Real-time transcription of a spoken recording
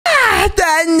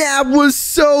That nap was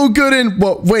so good. And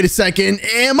wait a second.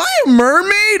 Am I a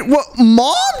mermaid? What,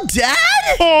 Mom? Dad?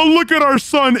 Oh, look at our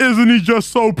son. Isn't he just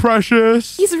so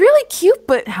precious? He's really cute,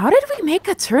 but how did we make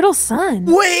a turtle son?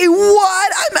 Wait,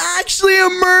 what? I'm actually a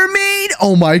mermaid?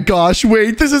 Oh my gosh,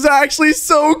 wait. This is actually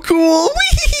so cool.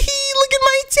 Look at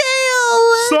my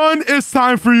tail. Son, it's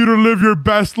time for you to live your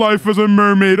best life as a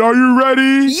mermaid. Are you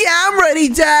ready? Yeah, I'm ready,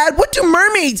 Dad. What do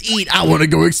mermaids eat? I want to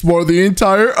go explore the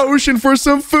entire ocean for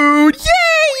some food.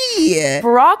 Yay!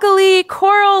 Broccoli,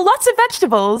 coral, lots of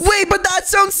vegetables. Wait, but that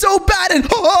sounds so bad. And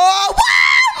wow!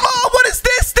 Mom, what is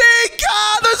this thing?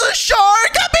 There's a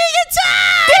shark. I'm being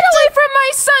attacked. Get away from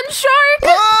my son,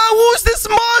 shark. Who's this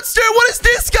monster? What is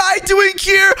this guy doing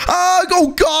here?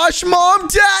 Oh gosh, Mom,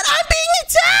 Dad, I'm being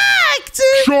attacked.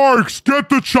 Sharks, get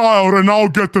the child and I'll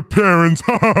get the parents.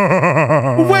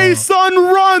 Wait, son,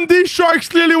 run. These sharks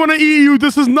clearly want to eat you.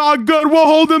 This is not good. We'll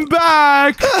hold them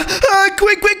back.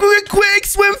 Quick.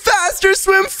 Swim faster,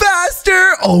 swim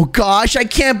faster. Oh gosh, I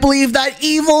can't believe that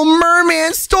evil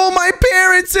merman stole my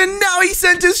parents and now he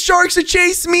sent his sharks to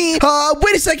chase me.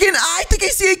 Wait a second. I think I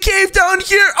see a cave down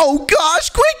here. Oh gosh,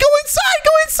 quick, go inside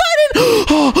and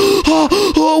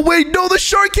oh wait, no, the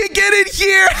shark can't get in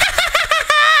here.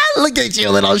 Look at you,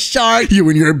 little shark. You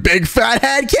and your big fat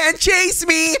head can't chase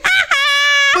me.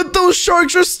 But those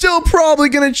sharks are still probably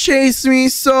gonna chase me,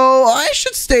 so I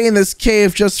should stay in this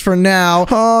cave just for now.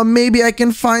 Maybe I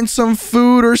can find some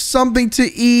food or something to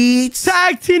eat.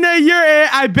 Tag, Tina, you're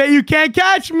it. I bet you can't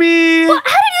catch me. Well,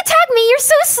 how did you tag me? You're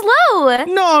so slow.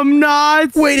 No, I'm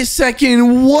not. Wait a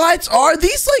second. What? Are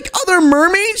these like other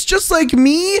mermaids just like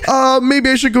me? Maybe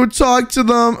I should go talk to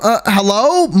them.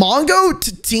 Hello? Mongo?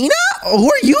 Tina?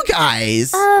 Who are you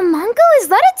guys? Mongo, is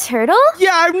that a turtle?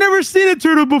 Yeah, I've never seen a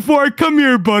turtle before. Come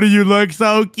here, buddy. You look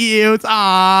so cute.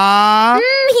 Aww.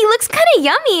 He looks kind of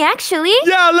yummy, actually.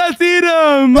 Yeah, let's eat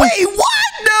him. Wait, what?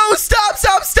 No, stop.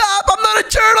 I'm not a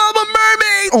turtle. I'm a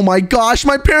mermaid. Oh my gosh,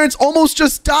 my parents almost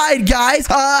just died, guys.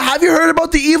 Have you heard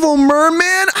about the evil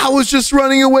merman? I was just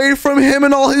running away from him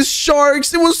and all his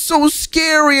sharks. It was so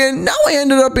scary, and now I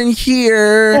ended up in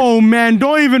here. Oh man,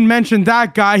 don't even mention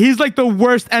that guy. He's like the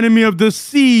worst enemy of the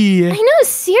sea. I know,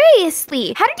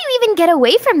 seriously. How did you even get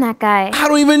away from that guy? I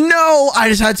don't even know. I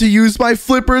just had to use my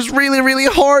flippers really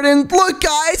hard, and look,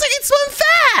 guys, I can swim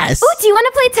fast. Oh, do you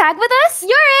want to play tag with us?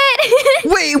 You're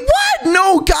it. Wait, what?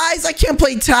 No, guys, I can't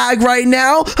play tag right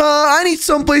now. I need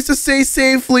someplace to stay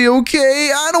safely,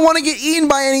 okay? I don't want to get eaten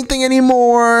by anything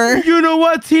anymore. You know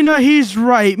what, Tina? He's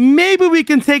right. Maybe we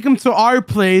can take him to our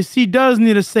place. He does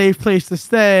need a safe place to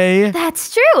stay.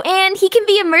 That's true. And he can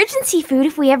be emergency food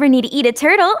if we ever need to eat a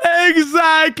turtle.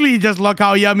 Exactly. Just look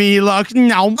how yummy he looks.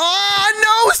 No.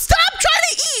 No, stop trying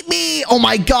to eat me. Oh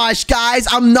my gosh, guys,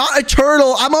 I'm not a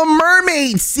turtle. I'm a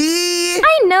mermaid, see?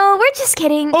 I know, we're just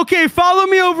kidding. Okay, follow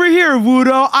me over here,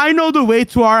 Wudo. I know the way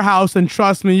to our house, and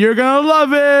trust me, you're gonna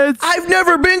love it. I've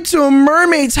never been to a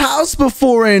mermaid's house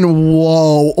before, and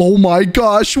whoa, oh my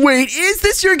gosh, wait, is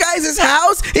this your guys'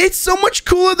 house? It's so much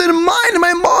cooler than mine and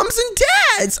my mom's and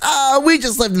dad's. We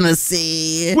just lived in the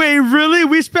sea. Wait, really?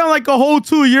 We spent like a whole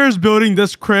 2 years building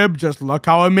this crib. Just look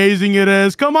how amazing it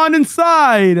is. Come on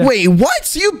inside. Wait, what?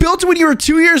 So you built it when you were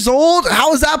 2 years old?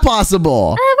 How is that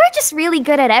possible? We're just really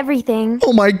good at everything.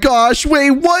 Oh my gosh,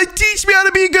 wait, what? Teach me how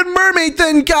to be a good mermaid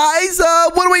then, guys.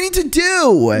 What do I need to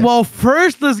do? Well,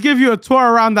 first, let's give you a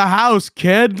tour around the house,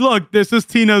 kid. Look, this is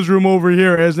Tina's room over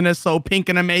here. Isn't it so pink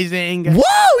and amazing?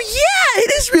 Whoa, yeah,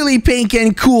 it is really pink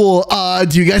and cool.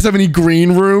 Do you guys have any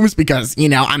green rooms? Because, you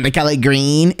know, I'm the color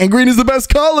green, and green is the best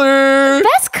color.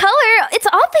 Best color? It's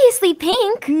obviously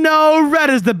pink. No, red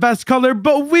is the best color,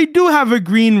 but we do have a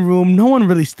green room. No one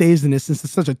really stays in it since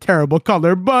it's such a terrible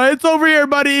color, but it's over here,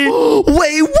 buddy.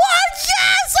 Wait, what?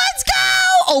 Yes, let's go!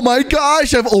 Oh my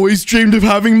gosh, I've always dreamed of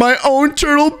having my own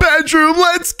turtle bedroom.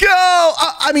 Let's go!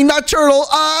 I mean, not turtle,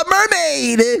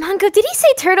 mermaid! Mongo, did he say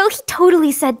turtle? He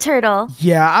totally said turtle.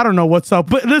 Yeah, I don't know what's up,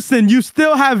 but listen, you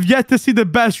still have yet to see the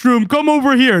best room. Come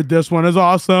over here. This one is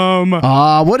awesome.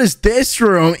 What is this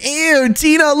room? Ew,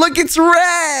 Tina, look, it's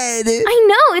red! I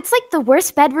know, it's like the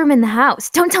worst bedroom in the house.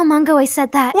 Don't tell Mongo I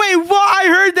said that. Wait, what? I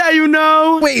heard that, you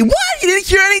know. Wait, what? You didn't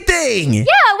hear anything? Yeah,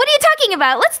 what are you talking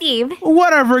about? Let's leave.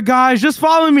 Whatever, guys. Just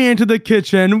follow follow me into the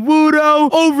kitchen.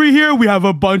 Wudo, over here we have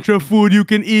a bunch of food you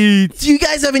can eat. Do you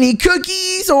guys have any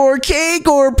cookies or cake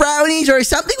or brownies or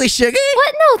something with sugar?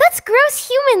 What? No, that's gross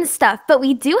human stuff. But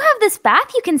we do have this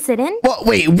bath you can sit in. What?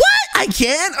 Wait, what? I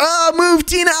can't? Move,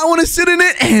 Tina. I want to sit in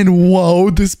it. And whoa,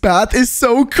 this bath is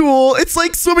so cool. It's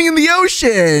like swimming in the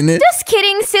ocean. Just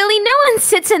kidding, silly. No one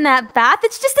sits in that bath.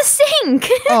 It's just a sink.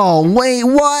 Oh, wait,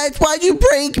 what? Why'd you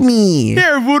break me?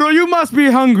 Here, Wudo, you must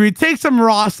be hungry. Take some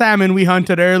raw salmon we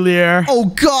hunted earlier. Oh,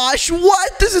 gosh,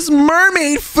 what? This is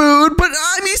mermaid food, but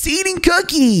I'm used to eating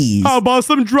cookies. How about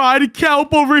some dried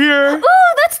kelp over here?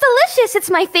 Ooh, that's delicious. It's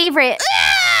my favorite.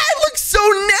 It looks so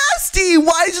nasty.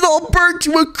 Why is it all burnt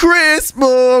to a crisp?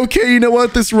 Oh, okay, you know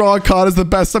what? This raw cod is the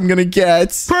best I'm gonna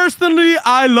get. Personally,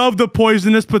 I love the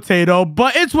poisonous potato,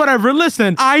 but it's whatever.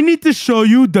 Listen, I need to show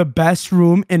you the best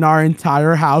room in our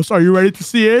entire house. Are you ready to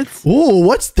see it? Oh,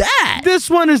 what's that? This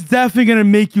one is definitely gonna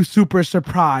make you super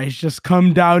surprised. Just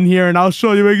come down here and I'll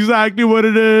show you exactly what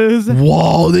it is.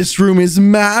 Whoa, this room is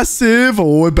massive.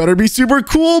 Oh, it better be super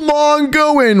cool,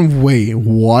 Mongo. And wait,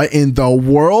 what in the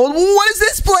world? What is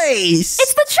this place?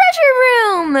 It's the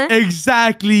treasure room.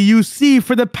 Exactly. You see,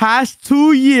 for the past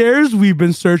 2 years, we've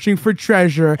been searching for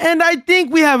treasure. And I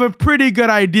think we have a pretty good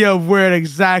idea of where it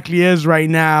exactly is right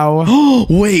now.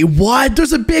 Wait, what?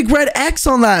 There's a big red X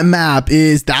on that map.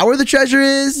 Is that where the treasure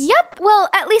is? Yep. Well,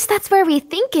 at least that's where we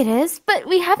think it is, but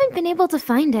we haven't been able to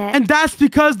find it. And that's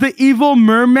because the evil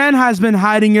merman has been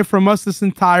hiding it from us this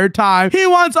entire time. He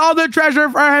wants all the treasure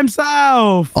for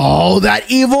himself. Oh, that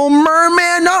evil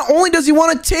merman. Not only does he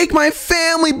want to take my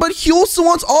family, but he also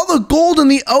wants all the gold in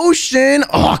the ocean.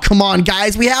 Oh, come on,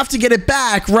 guys. We have to get it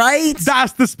back, right?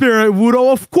 That's the spirit,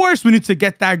 Wudo. Of course, we need to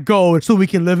get that gold so we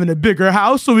can live in a bigger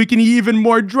house, so we can eat even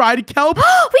more dried kelp.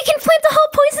 We can plant the whole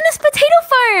poisonous potato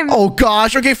farm. Oh,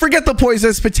 gosh. Okay, forget the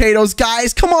poisonous potatoes,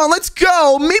 guys. Come on, let's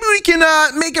go. Maybe we can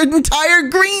make an entire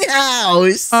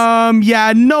greenhouse.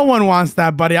 Yeah, no one wants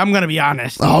that, buddy. I'm gonna be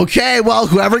honest. Okay, well,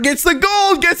 whoever gets the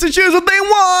gold gets to choose what they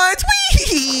want.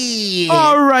 Whee!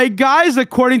 All right, guys.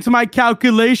 According to my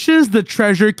calculations, the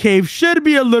treasure cave should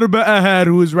be a little bit ahead.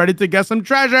 Who's ready to get some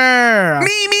treasure?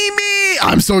 Me.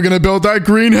 I'm still gonna build that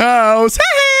greenhouse.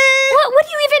 What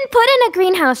do you even put in a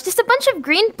greenhouse? Just a bunch of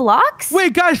green blocks?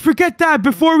 Wait, guys, forget that.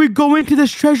 Before we go into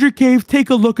this treasure cave, take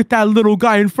a look at that little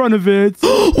guy in front of it.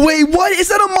 Wait, what? Is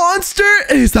that a monster?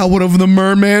 Is that one of the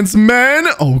merman's men?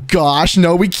 Oh, gosh,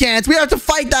 no, we can't. We have to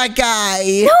fight that guy.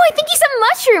 No, I think he's a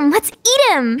mushroom. Let's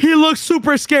eat him. He looks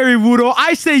super scary, Wudo.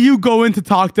 I say you go in to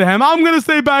talk to him. I'm gonna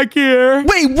stay back here.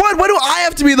 Wait, what? Why do I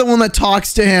have to be the one that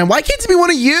talks to him? Why can't it be one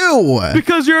of you?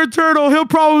 Because you're a turtle. He'll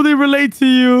probably relate to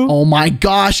you. Oh, my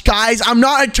gosh, guys. I'm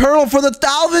not a turtle for the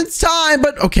 1000th time,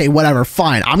 but okay, whatever.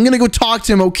 Fine. I'm gonna go talk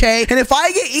to him, okay? And if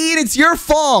I get eaten, it's your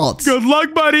fault. Good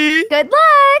luck, buddy. Good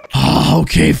luck.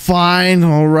 Okay, fine.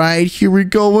 All right, here we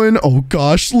going. Oh,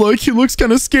 gosh, look. He looks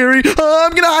kind of scary.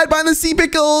 I'm gonna hide behind the sea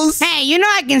pickles. Hey, you know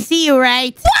I can see you,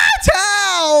 right? What?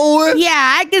 How?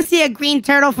 Yeah, I can see a green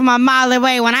turtle from a mile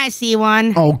away when I see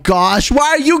one. Oh, gosh. Why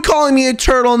are you calling me a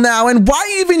turtle now? And why are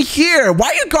you even here? Why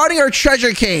are you guarding our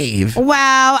treasure cave?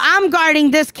 Well, I'm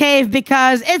guarding this cave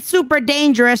because it's super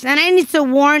dangerous and I need to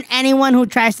warn anyone who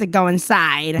tries to go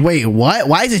inside. Wait, what?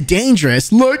 Why is it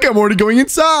dangerous? Look, I'm already going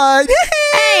inside.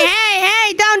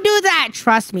 Hey, don't do that.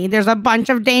 Trust me, there's a bunch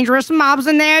of dangerous mobs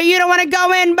in there. You don't want to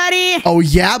go in, buddy. Oh,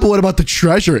 yeah, but what about the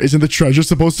treasure? Isn't the treasure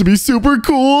supposed to be super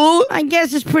cool? I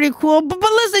guess it's pretty cool, but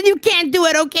listen, you can't do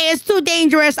it, okay? It's too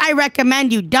dangerous. I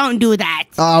recommend you don't do that.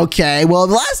 Okay, well,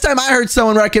 the last time I heard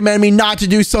someone recommend me not to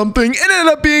do something, it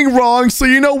ended up being wrong. So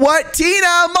you know what?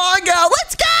 Tina, Mongo,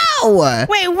 let's go!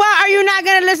 Wait, what? Are you not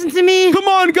gonna listen to me? Come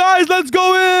on, guys, let's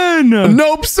go in.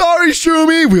 Nope, sorry,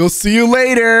 Shroomy. We'll see you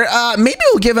later. Maybe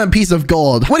we'll give him a piece of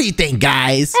gold. What do you think,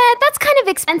 guys? That's kind of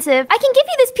expensive. I can give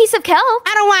you this piece of kelp.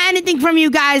 I don't want anything from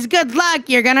you guys. Good luck.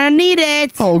 You're gonna need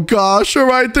it. Oh, gosh. All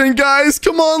right, then, guys.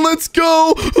 Come on, let's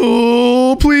go.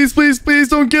 Oh, please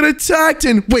don't get attacked.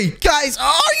 And wait, guys,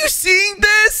 are you seeing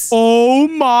this? Oh,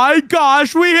 my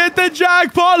gosh. We hit the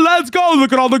jackpot. Let's go.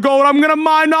 Look at all the gold. I'm going to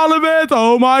mine all of it.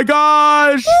 Oh, my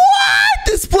gosh. What?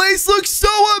 This place looks so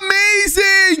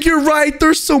amazing. You're right.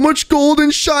 There's so much gold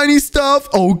and shiny stuff.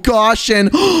 Oh, gosh.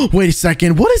 And wait a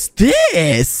second. What is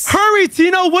this? Hurry,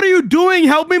 Tina. What are you doing?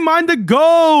 Help me mine the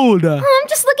gold. I'm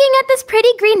just looking at this pretty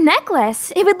green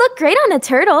necklace. It would look great on a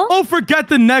turtle. Oh, forget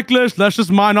the necklace. Let's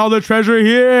just mine all the treasure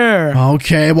here.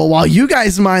 Okay, well, while you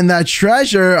guys mine that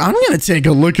treasure, I'm gonna take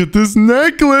a look at this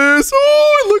necklace.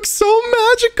 Oh, it looks so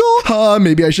magical.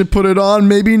 Maybe I should put it on,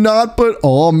 maybe not, but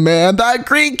oh man, that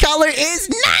green color is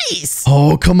nice.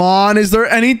 Oh, come on. Is there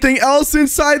anything else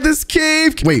inside this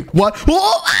cave? Wait, what? Whoa,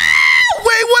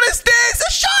 wait, what is this?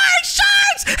 A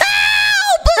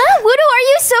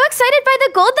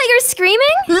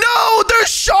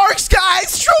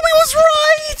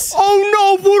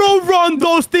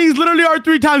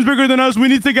times bigger than us. We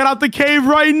need to get out the cave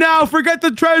right now. Forget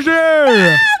the treasure.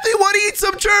 They want to eat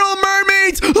some turtle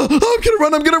mermaids.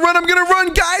 I'm gonna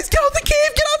run. Guys, get out the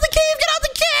cave. Get out the cave.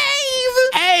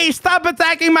 Hey, stop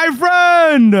attacking my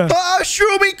friend.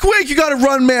 Shroomy, quick. You gotta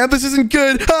run, man. This isn't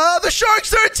good. The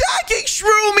sharks are attacking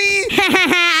Shroomy.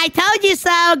 I told you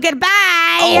so.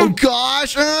 Goodbye. Oh,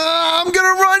 gosh. I'm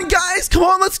gonna run, guys. Come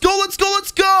on, let's go.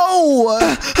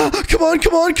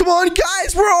 Come on,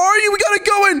 guys. Where are you? We gotta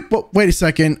go in. Well, wait a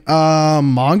second.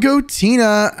 Mongo,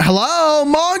 Tina. Hello,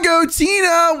 Mongo,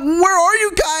 Tina. Where are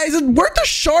you guys? Where'd the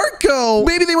shark go?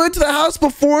 Maybe they went to the house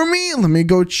before me. Let me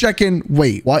go check in.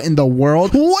 Wait, what in the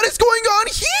world? What is going on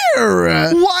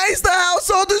here? Why is the house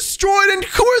all destroyed? And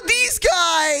who are these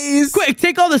guys? Quick,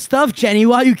 take all the stuff, Jenny,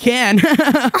 while you can.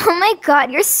 Oh my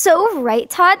god, you're so right,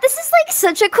 Todd. This is like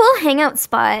such a cool hangout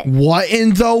spot. What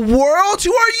in the world?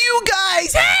 Who are you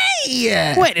guys?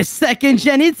 Hey! Wait a second,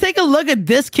 Jenny. Take a look at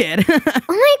this kid. Oh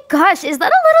my gosh, is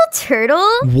that a little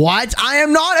turtle? What? I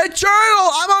am not a turtle.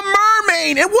 I'm a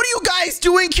mermaid. And what are you guys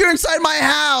doing here inside my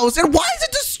house? And why is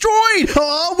it destroyed?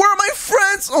 Where are my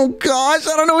friends? Oh gosh,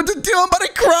 I don't know what to do. I'm about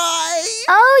to cry.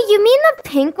 Oh, you mean the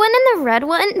pink one and the red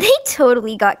one? They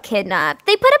totally got kidnapped.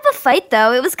 They put up a fight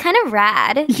though. It was kind of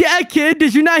rad. Yeah, kid.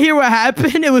 Did you not hear what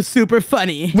happened? It was super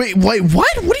funny. Wait, what?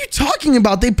 What are you talking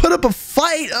about? They put up a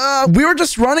fight. We were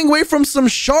just running away from some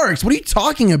sharks. What are you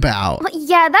talking about? Well,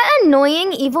 yeah, that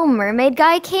annoying evil mermaid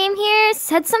guy came here,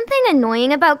 said something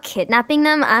annoying about kidnapping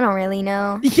them. I don't really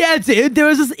know. Yeah, dude. There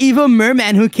was this evil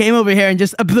merman who came over here and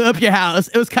just blew up your house.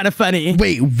 It was kind of funny.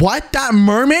 Wait, what? That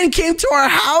merman came to our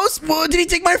house? Well, did he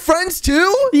take my friends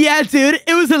too? Yeah, dude.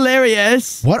 It was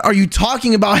hilarious. What are you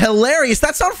talking about? Hilarious?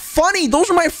 That's not funny. Those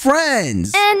are my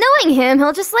friends. And knowing him,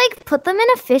 he'll just like put them in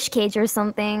a fish cage or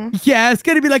something. Yeah, it's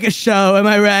gonna be like a show. Am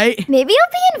I right? Maybe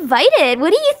I'll be invited.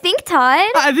 What do you think, Todd?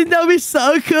 I think that would be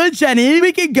so cool, Jenny.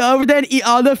 We could go over there and eat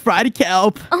all the fried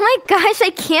kelp. Oh my gosh, I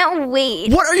can't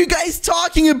wait. What are you guys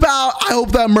talking about? I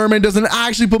hope that merman doesn't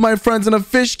actually put my friends in a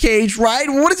fish cage, right?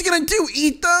 What is he gonna do?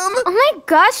 Eat them? Oh my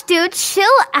gosh, dude, chill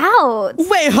out.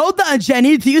 Wait, hold on,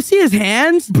 Jenny. Do you see his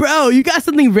hands? Bro, you got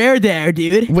something rare there,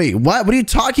 dude. Wait, what? What are you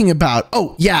talking about?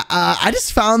 Oh, yeah, I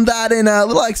just found that in a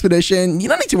little expedition. You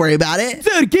don't need to worry about it.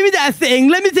 Dude, give me that thing.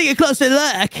 Let me take a closer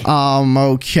look.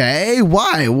 Okay.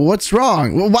 Why? What's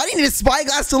wrong? Well, why do you need a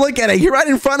spyglass to look at it? You're right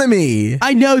in front of me.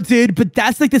 I know, dude, but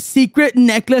that's like the secret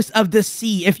necklace of the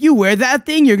sea. If you wear that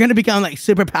thing, you're gonna become like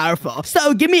super powerful.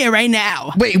 So give me it right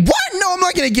now. Wait, what? No, I'm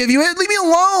not gonna give you it. Leave me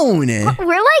alone.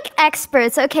 We're like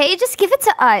experts, okay? Just give it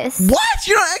to us. What?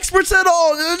 You're not experts at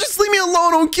all. Just leave me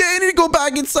alone, okay? I need to go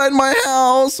back inside my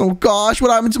house. Oh gosh,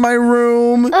 what happened to my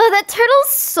room? Oh, that turtle's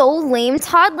so lame,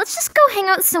 Todd. Let's just go hang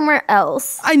out somewhere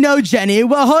else. I know, Jenny.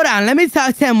 Well, hold on. Let me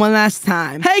talk to him one last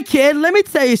time. Hey, kid, let me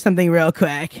tell you something real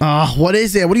quick. What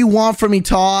is it? What do you want from me,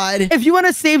 Todd? If you want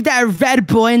to save that red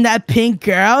boy and that pink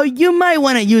girl, you might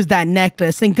want to use that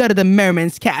necklace and go to the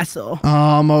merman's castle.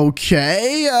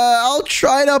 Okay. I'll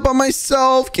try it out by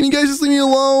myself. Can you guys just leave me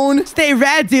alone? Stay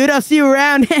rad, dude. I'll see you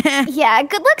around. Yeah,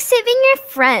 good luck saving your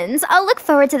friends. I'll look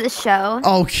forward to the show.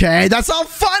 Okay, that's all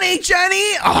funny,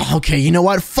 Jenny. Oh, okay, you know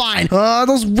what? Fine.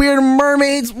 Those weird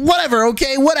mermaids. Whatever,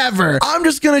 okay? Whatever. I'm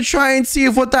just gonna try and see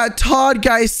if what that Todd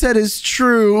guy said is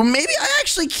true. Maybe I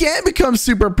actually can become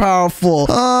super powerful.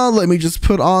 Let me just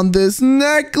put on this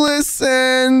necklace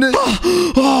and...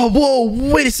 whoa,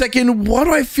 wait a second. Why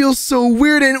do I feel so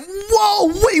weird and... Whoa,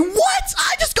 wait, what?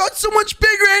 I just got so much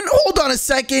bigger and... Hold on a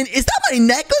second. Is that my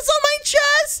necklace on my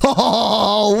chest?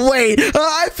 Oh, wait.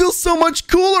 I feel so much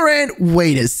cooler and...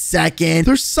 Wait a second.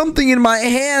 There's something in my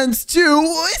hands, too.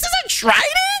 Is this a trident?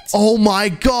 Oh my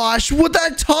gosh. What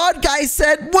that Todd guy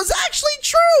said was actually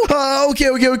true.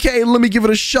 Okay. Let me give it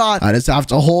a shot. I just have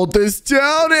to hold this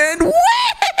down and...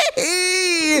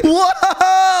 Wait!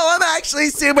 Whoa! I'm actually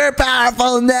super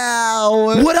powerful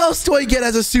now. What else do I get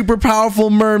as a super powerful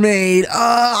mermaid?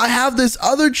 I have this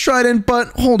other trident, but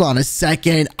hold on a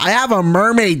second. I have a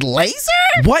mermaid laser?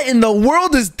 What in the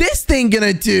world is this thing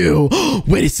gonna do?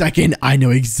 Wait a second. I know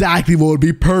exactly what would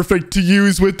be perfect to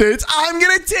use with it. I'm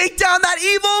gonna take down that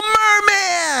evil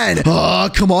merman.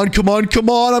 Come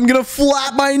on. I'm gonna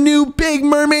flap my new big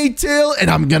mermaid tail and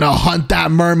I'm gonna hunt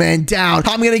that merman down.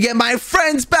 I'm gonna get my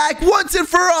friends back once and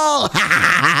for all.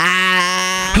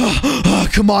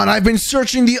 come on. I've been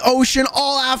searching the ocean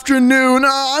all afternoon.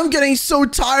 I'm getting so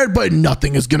tired, but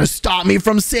nothing is gonna stop me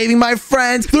from saving my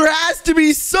friends. There has to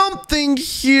be something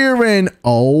here, and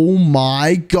oh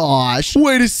my gosh.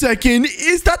 Wait a second.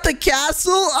 Is that the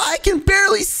castle? I can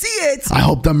barely see it. I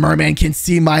hope the merman can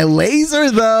see my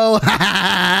laser, though.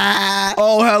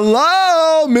 Oh,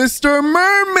 hello, Mr.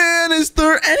 Merman. Is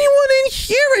there anyone in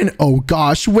here? And oh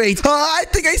gosh, wait. I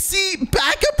think I see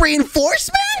backup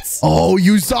reinforcements. Oh,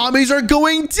 you zombies are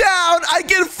going down. I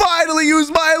can finally use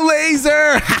my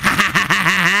laser.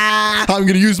 I'm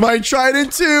gonna use my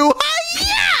trident too.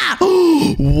 Yeah!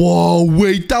 Whoa,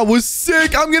 wait, that was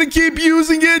sick. I'm gonna keep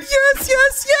using it. Yes,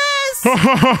 yes, yes.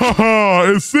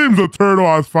 It seems the turtle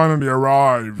has finally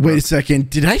arrived. Wait a second.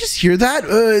 Did I just hear that?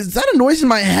 Is that a noise in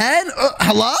my head?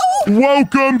 Hello?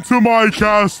 Welcome to my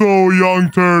castle,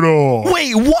 young turtle.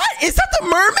 Wait, what? Is that the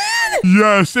merman?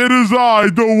 Yes, it is I,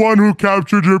 the one who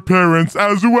captured your parents,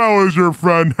 as well as your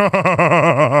friend. No,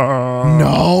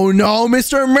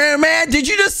 Mr. Merman. Did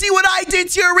you just see what I did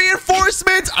to your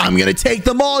reinforcements? I'm gonna take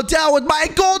them all down with my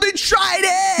golden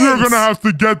trident. You're gonna have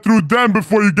to get through them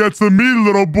before you get to me,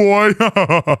 little boy. No,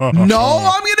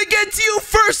 I'm gonna get to you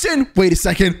first. And wait a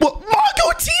second. Mongo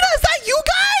and Tina, is that you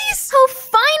guys? Oh,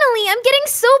 finally! I'm getting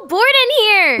so bored in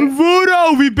here.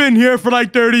 Wudo, we've been here for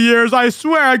like 30 years. I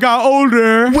swear I got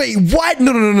older. Wait, what?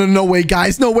 No way,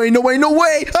 guys. No way.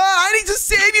 I need to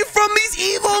save you from these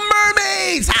evil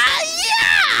mermaids.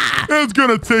 Yeah! It's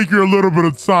gonna take you a little bit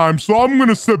of time, so I'm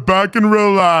gonna sit back and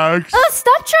relax. Oh,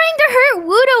 stop trying to hurt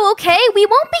Wudo, okay? We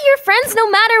won't be your friends no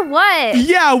matter what.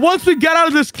 Yeah, once we get out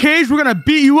of this cage, we're gonna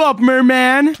beat you up,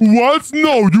 merman. What?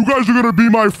 No, you guys are gonna be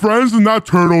my friends, and that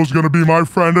turtle's gonna be my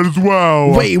friend as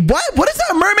well. Wait, what? What is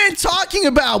that merman talking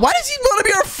about? Why does he want to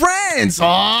be our friends?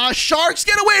 Aw, sharks,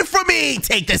 get away from me.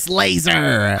 Take this laser.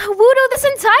 Wudo, this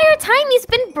entire time he's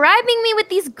been bribing me with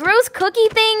these gross cookie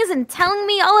things and telling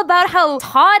me all about how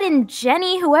Todd and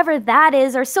Jenny, whoever that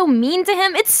is, are so mean to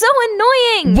him. It's so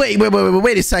annoying.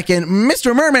 Wait a second.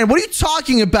 Mr. Merman, what are you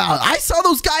talking about? I saw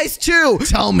those guys too.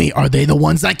 Tell me, are they the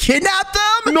ones that kidnapped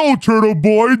them? No, turtle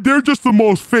boy. They're just the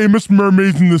most famous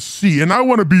mermaids in the sea, and I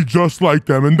want to be just like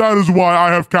them, and that is why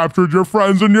I have captured your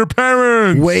friends and your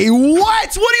parents. Wait,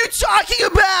 what? What are you talking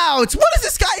about? What is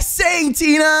this guy saying,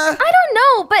 Tina? I don't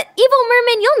know, but Evil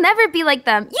Merman, you'll never be like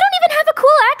them. You don't even have a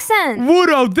cool accent.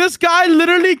 Wudo, this guy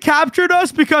literally captured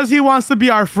us because he wants to be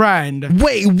our friend.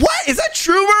 Wait, what? Is that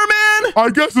true, Merman? I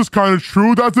guess it's kind of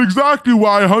true. That's exactly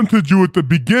why I hunted you at the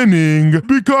beginning,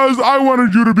 because I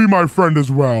wanted you to be my friend as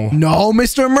well. No,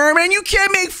 Mr. Merman, you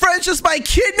can't make friends just by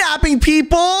kidnapping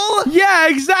people. Yeah,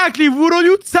 exactly, Wudo.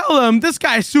 You tell him. This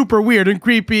guy's super weird and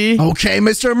creepy. Okay,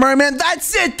 Mr. Merman,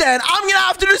 that's it then. I'm gonna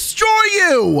have to destroy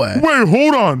you. Wait,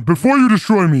 hold on. Before you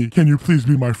destroy me, can you please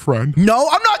be my friend? No,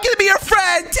 I'm not gonna be your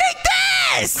friend. Take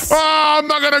this. I'm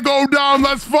not gonna go down.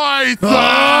 Let's fight.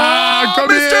 Come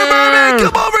Mr. here.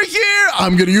 Merman, come over here.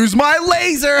 I'm gonna use my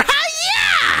laser.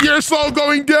 Hi-ya! You're so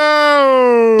going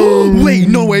down. Wait,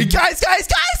 no way. Guys, look, I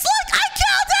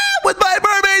killed him with my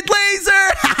mermaid laser.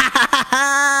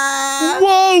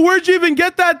 Whoa, where'd you even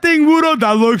get that thing, Wudo?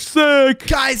 That looks sick.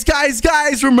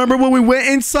 Guys, remember when we went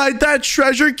inside that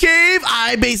treasure cave?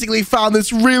 I basically found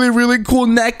this really cool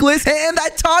necklace, and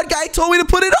that Todd guy told me to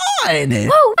put it on.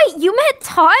 Whoa, wait, you met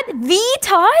Todd? The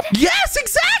Todd? Yes,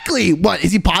 exactly. What,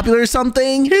 is he popular or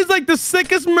something? He's like the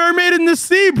sickest mermaid in the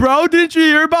sea, bro. Didn't you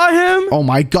hear about him? Oh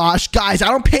my gosh, guys, I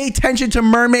don't pay attention to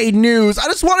mermaid news. I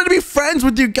just wanted to be friends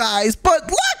with you guys, but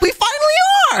look, we finally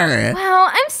are. Wow,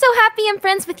 I'm so happy I'm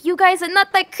friends with you guys and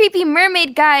not that creepy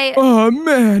mermaid guy. Oh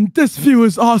man, this view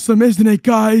is awesome, isn't it,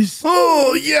 guys?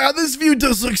 Oh yeah, this view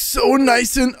does look so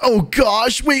nice, and oh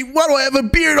gosh, wait, why do I have a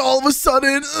beard all of a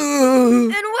sudden? And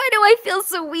why do I feel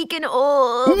so weak and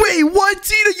old? Wait, what,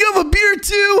 Tina? You have a beard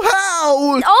too?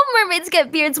 How? All mermaids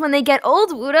get beards when they get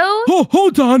old, Wudo. Oh,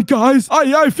 hold on, guys.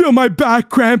 I feel my back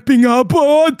cramping up.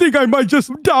 Oh, I think I might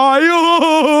just die.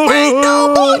 Oh. Wait,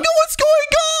 no, Mongo, what's going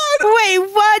on? Wait,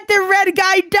 what? The red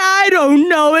guy died? Oh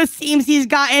no, it seems he's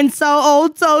gotten so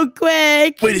old so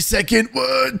quick. Wait a second.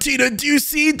 Tina, do you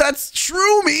see? That's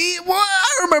Shroomy. What?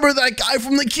 I remember that guy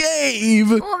from the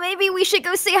cave. Well, maybe we should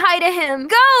go say hi to him.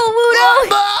 Go,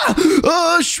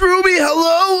 Wudo! Shroomy,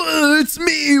 hello? It's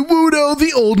me, Wudo,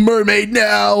 the old mermaid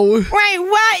now. Wait,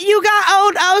 what? You got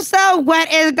old also?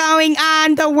 What is going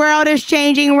on? The world is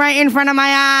changing right in front of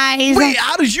my eyes. Wait,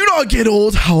 how did you not get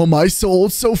old? How am I so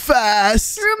old so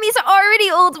fast? Shroomies are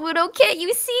already old, Wudo. Can't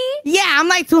you see? Yeah, I'm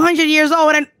like 200 years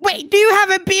old. And wait, do you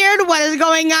have a beard? What is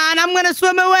going on? I'm gonna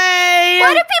swim away.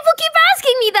 Why do people keep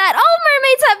asking me that? All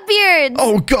mermaids have beards.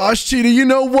 Oh gosh, Tina, you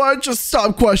know what? Just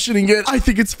stop questioning it. I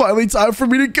think it's finally time for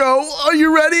me to go. Are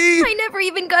you ready? I never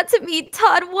even got to meet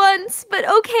Todd once, but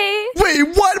okay. Wait,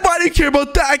 what? Why do you care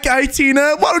about that guy,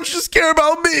 Tina? Why don't you just care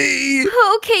about me?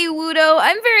 Okay, Wudo.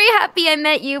 I'm very happy I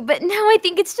met you, but now I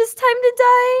think it's just time to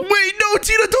die. Wait, no,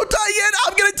 Tina, don't die yet.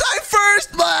 I'm gonna die first.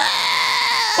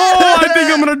 Oh, I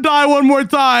think I'm gonna die one more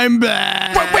time.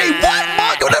 Wait, what?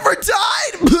 Mongo never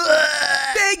died?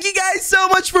 Thank you guys so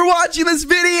much for watching this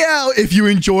video. If you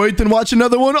enjoyed, then watch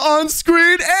another one on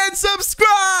screen and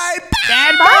subscribe.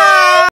 Bye.